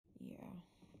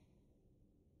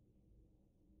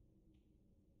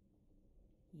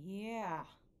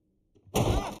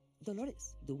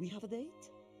Dolores, do we have a date?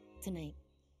 Tonight.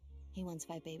 He wants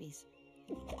 5 babies.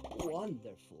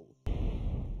 Wonderful.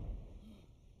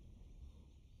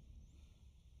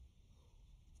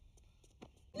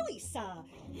 Luisa,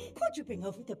 could you bring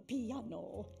over the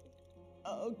piano?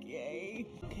 Okay.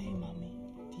 Okay, Mommy.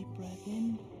 Deep breath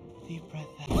in, deep breath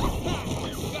out.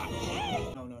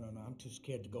 No, I'm too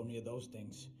scared to go near those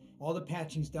things. All the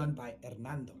patching's done by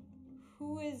Hernando.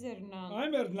 Who is Hernando?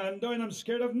 I'm Hernando and I'm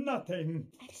scared of nothing.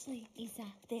 Actually, Isa,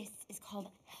 this is called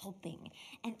helping.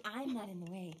 And I'm not in the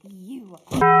way. You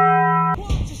are.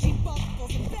 Watch as she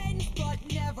buckles and bends but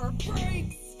never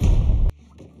breaks.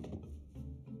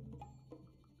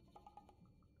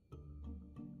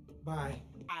 Bye.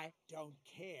 I don't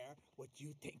care what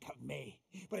you think of me.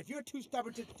 But if you're too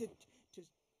stubborn to...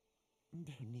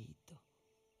 Brunito.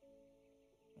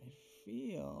 I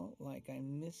feel like I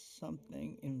missed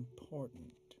something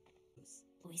important.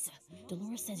 Luisa,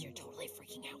 Dolores says you're totally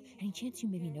freaking out. Any chance you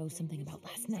maybe know something about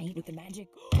last night with the magic?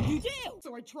 You do!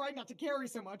 So I tried not to carry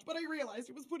so much, but I realized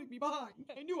it was putting me behind.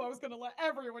 I knew I was gonna let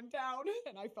everyone down,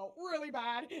 and I felt really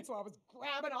bad, so I was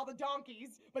grabbing all the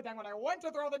donkeys. But then when I went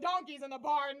to throw the donkeys in the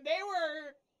barn, they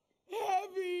were...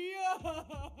 heavy!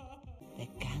 The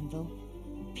candle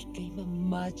became a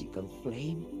magical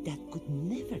flame that could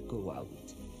never go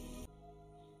out.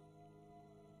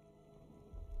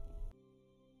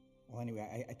 Well,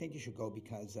 anyway, I think you should go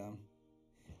because I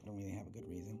don't really have a good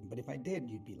reason. But if I did,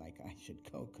 you'd be like, I should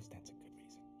go because that's a good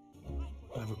reason.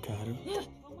 Avocado.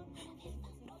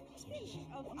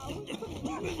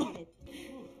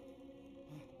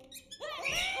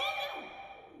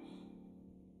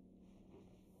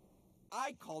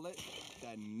 I call it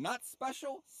the not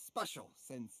special,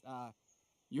 since,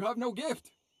 you have no gift.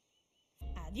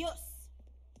 Adios.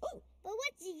 Oh, but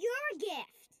what's your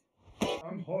gift?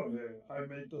 I'm Jorge. I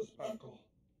made the sparkle.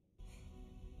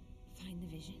 Find the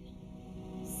vision.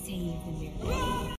 Save the miracle.